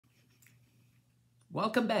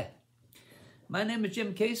Welcome back. My name is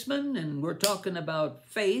Jim Caseman, and we're talking about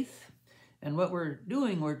faith. And what we're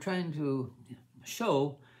doing, we're trying to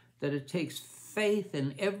show that it takes faith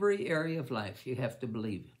in every area of life. You have to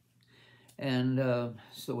believe. And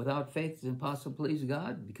so without faith, it's impossible to please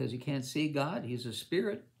God because you can't see God. He's a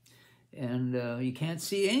spirit. And you can't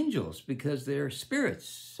see angels because they're spirits.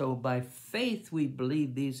 So by faith, we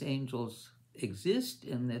believe these angels exist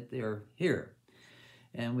and that they're here.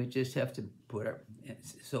 And we just have to put our,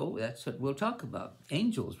 so that's what we'll talk about,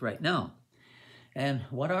 angels right now. And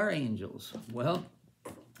what are angels? Well,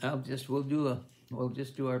 we'll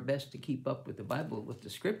just do our best to keep up with the Bible, with the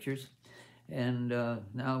scriptures. And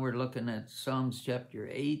now we're looking at Psalms chapter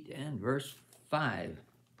 8 and verse 5.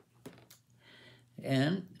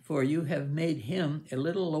 And for you have made him a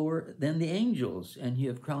little lower than the angels, and you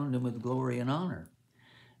have crowned him with glory and honor.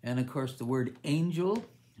 And of course, the word angel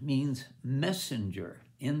means messenger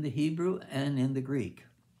in the Hebrew and in the Greek.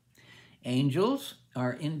 Angels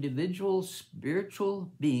are individual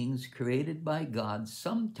spiritual beings created by God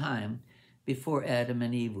sometime before Adam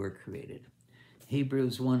and Eve were created.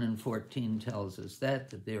 Hebrews 1:14 tells us that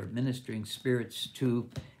they're ministering spirits to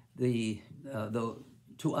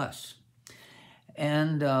to us.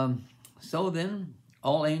 And so then,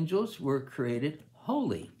 all angels were created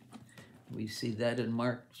holy. We see that in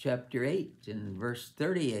Mark chapter 8 in verse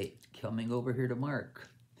 38, coming over here to Mark.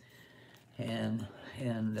 And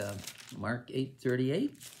Mark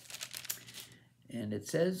 8:38, and it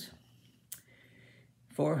says,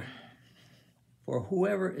 For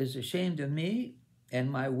whoever is ashamed of me and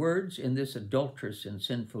my words in this adulterous and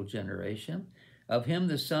sinful generation, of him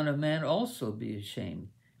the Son of Man also be ashamed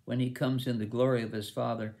when he comes in the glory of his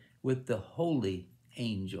Father with the holy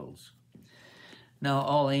angels. Now,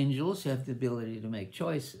 all angels have the ability to make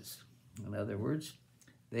choices. In other words,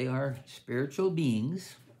 they are spiritual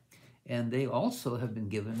beings, and they also have been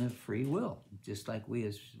given a free will, just like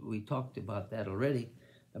we talked about that already,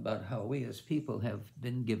 about how we as people have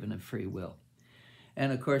been given a free will.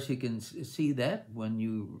 And of course, you can see that when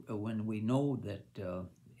we know that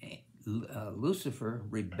Lucifer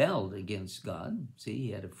rebelled against God. See,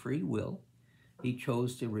 he had a free will. He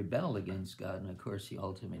chose to rebel against God, and of course, he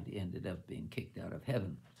ultimately ended up being kicked out of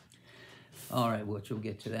heaven. All right, which we'll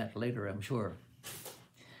get to that later, I'm sure.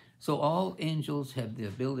 So all angels have the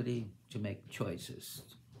ability to make choices.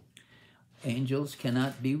 Angels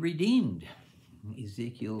cannot be redeemed.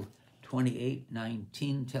 Ezekiel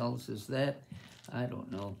 28:19 tells us that. I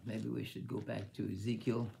don't know, maybe we should go back to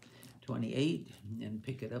Ezekiel 28 and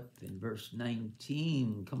pick it up in verse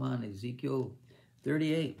 19. Come on, Ezekiel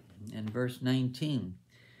 38 and verse 19.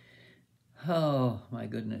 Oh, my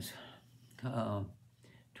goodness.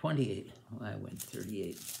 28. I went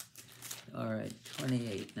 38. All right,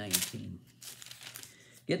 28:19.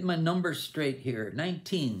 Get my numbers straight here.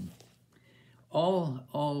 19. Oh,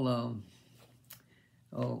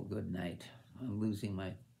 good night. I'm losing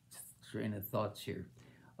my train of thoughts here.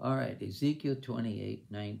 All right, Ezekiel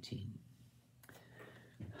 28:19.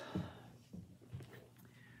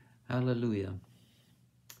 Hallelujah.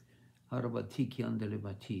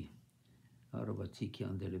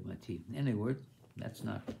 Anyway, that's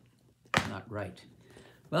not right.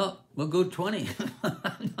 Well, we'll go 20.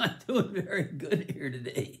 I'm not doing very good here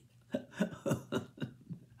today.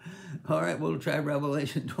 All right, we'll try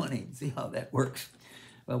Revelation 20 and see how that works.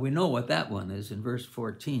 Well, we know what that one is in verse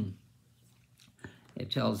 14. It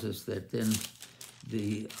tells us that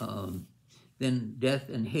then death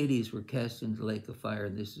and Hades were cast into the lake of fire,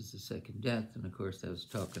 and this is the second death. And of course, that was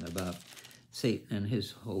talking about Satan and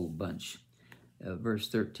his whole bunch. Verse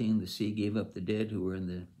 13, the sea gave up the dead who were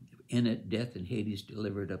in it. Death and Hades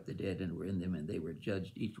delivered up the dead and were in them, and they were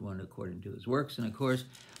judged, each one according to his works. And of course,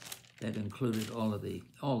 that included all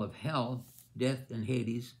of hell, death and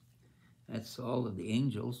Hades. That's all of the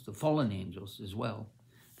angels, the fallen angels as well,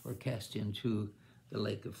 were cast into the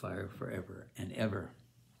lake of fire forever and ever.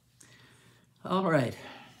 All right.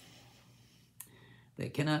 They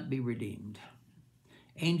cannot be redeemed.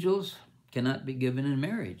 Angels cannot be given in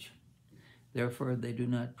marriage. Therefore, they do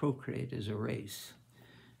not procreate as a race.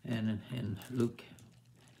 And in Luke,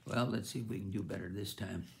 well, let's see if we can do better this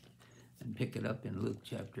time and pick it up in Luke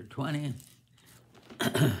chapter 20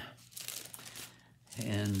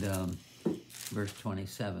 and verse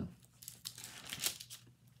 27.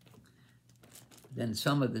 Then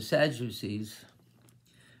some of the Sadducees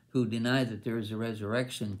who deny that there is a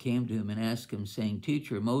resurrection came to him and asked him, saying,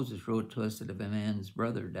 Teacher, Moses wrote to us that if a man's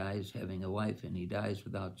brother dies having a wife and he dies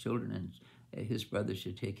without children, and his brother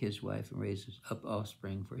should take his wife and raise up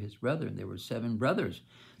offspring for his brother. And there were 7 brothers.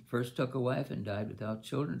 First took a wife and died without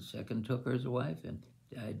children. Second took her as a wife and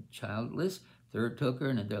died childless. Third took her,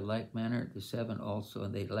 and in their like manner the 7 also,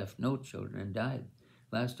 and they left no children and died.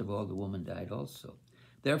 Last of all, the woman died also.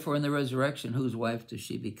 Therefore, in the resurrection, whose wife does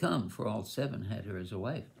she become? For all 7 had her as a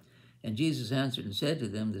wife. And Jesus answered and said to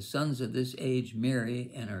them, the sons of this age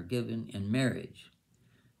marry and are given in marriage.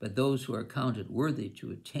 But those who are counted worthy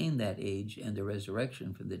to attain that age and the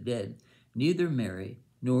resurrection from the dead neither marry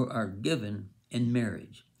nor are given in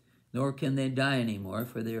marriage, nor can they die anymore,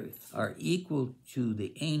 for they are equal to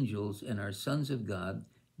the angels and are sons of God,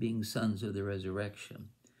 being sons of the resurrection.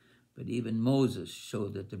 But even Moses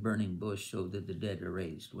showed that the burning bush showed that the dead are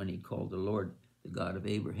raised when he called the Lord the God of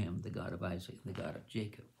Abraham, the God of Isaac, the God of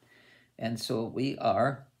Jacob. And so we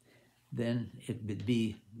are, then it would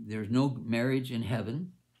be, there's no marriage in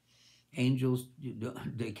heaven. Angels,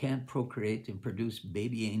 they can't procreate and produce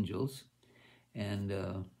baby angels. And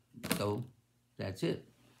so that's it.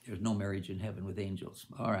 There's no marriage in heaven with angels.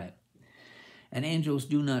 All right. And angels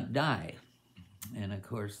do not die. And of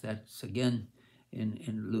course, that's again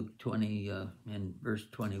in Luke 20 and verse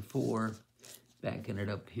 24, backing it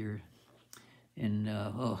up here. In,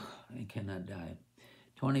 I cannot die.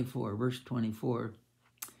 24, verse 24.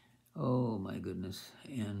 Oh my goodness.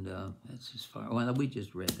 And that's as far, well, we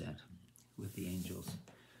just read that with the angels.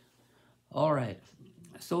 All right.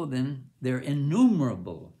 So then, they're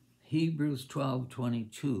innumerable. Hebrews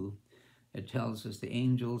 12:22, it tells us the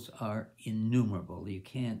angels are innumerable. You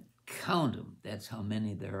can't count them. That's how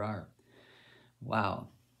many there are. Wow.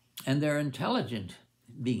 And they're intelligent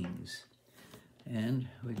beings. And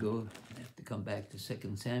we have to come back to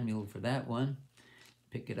 2 Samuel for that one.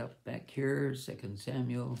 Pick it up back here, 2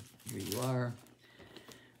 Samuel, here you are.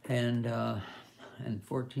 And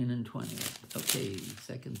 14 and 20. Okay,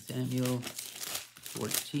 2 Samuel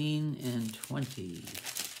 14 and 20.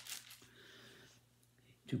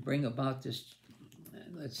 To bring about this,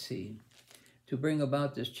 to bring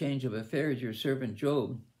about this change of affairs, your servant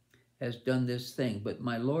Job has done this thing, but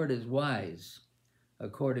my Lord is wise,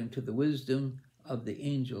 according to the wisdom of the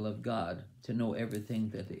angel of God, to know everything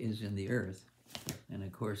that is in the earth. And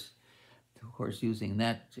of course, using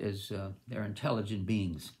that as they're intelligent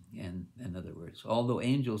beings, and in other words, although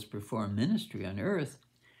angels perform ministry on earth,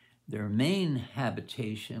 their main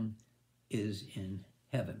habitation is in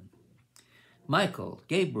heaven. Michael,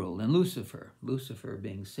 Gabriel, and Lucifer, Lucifer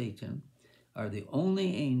being Satan, are the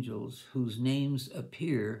only angels whose names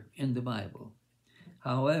appear in the Bible.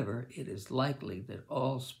 However, it is likely that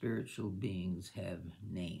all spiritual beings have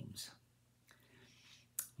names.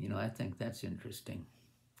 You know, I think that's interesting.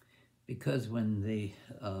 Because when they,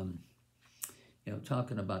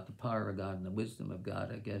 talking about the power of God and the wisdom of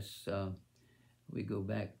God, I guess we go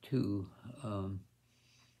back to,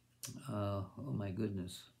 oh my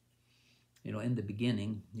goodness, in the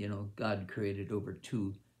beginning, God created over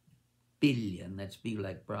 2 billion, that's B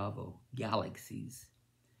like Bravo, galaxies.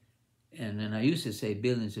 And then I used to say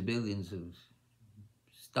billions and billions of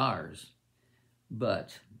stars,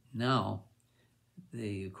 but now,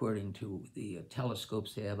 according to the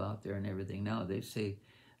telescopes they have out there and everything now, they say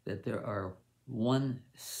that there are 1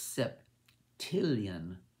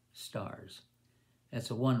 septillion stars. That's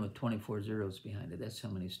a 1 with 24 zeros behind it. That's how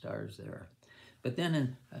many stars there are. But then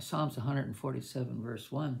in Psalms 147,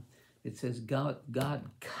 verse 1, it says God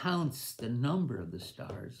counts the number of the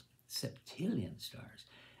stars, septillion stars,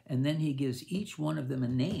 and then he gives each one of them a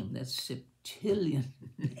name. That's septillion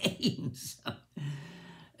names.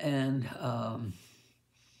 And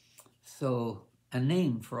so a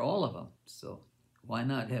name for all of them. So why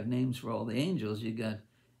not have names for all the angels? You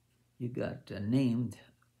got named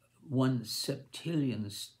 1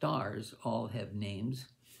 septillion stars all have names.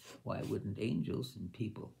 Why wouldn't angels and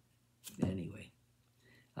people? Anyway,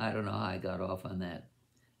 I don't know how I got off on that.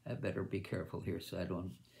 I better be careful here so I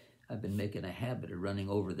don't. I've been making a habit of running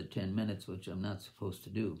over the 10 minutes, which I'm not supposed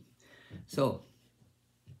to do. So,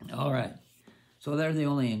 all right. So they're the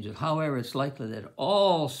only angels. However, it's likely that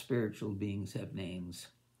all spiritual beings have names.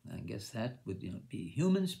 I guess that would be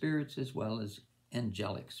human spirits as well as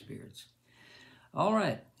angelic spirits. All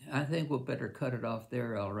right. I think we'll better cut it off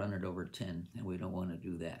there. I'll run it over 10, and we don't want to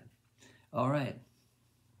do that. All right.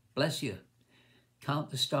 Bless you.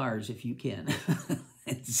 Count the stars if you can.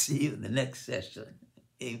 And see you in the next session.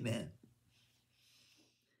 Amen.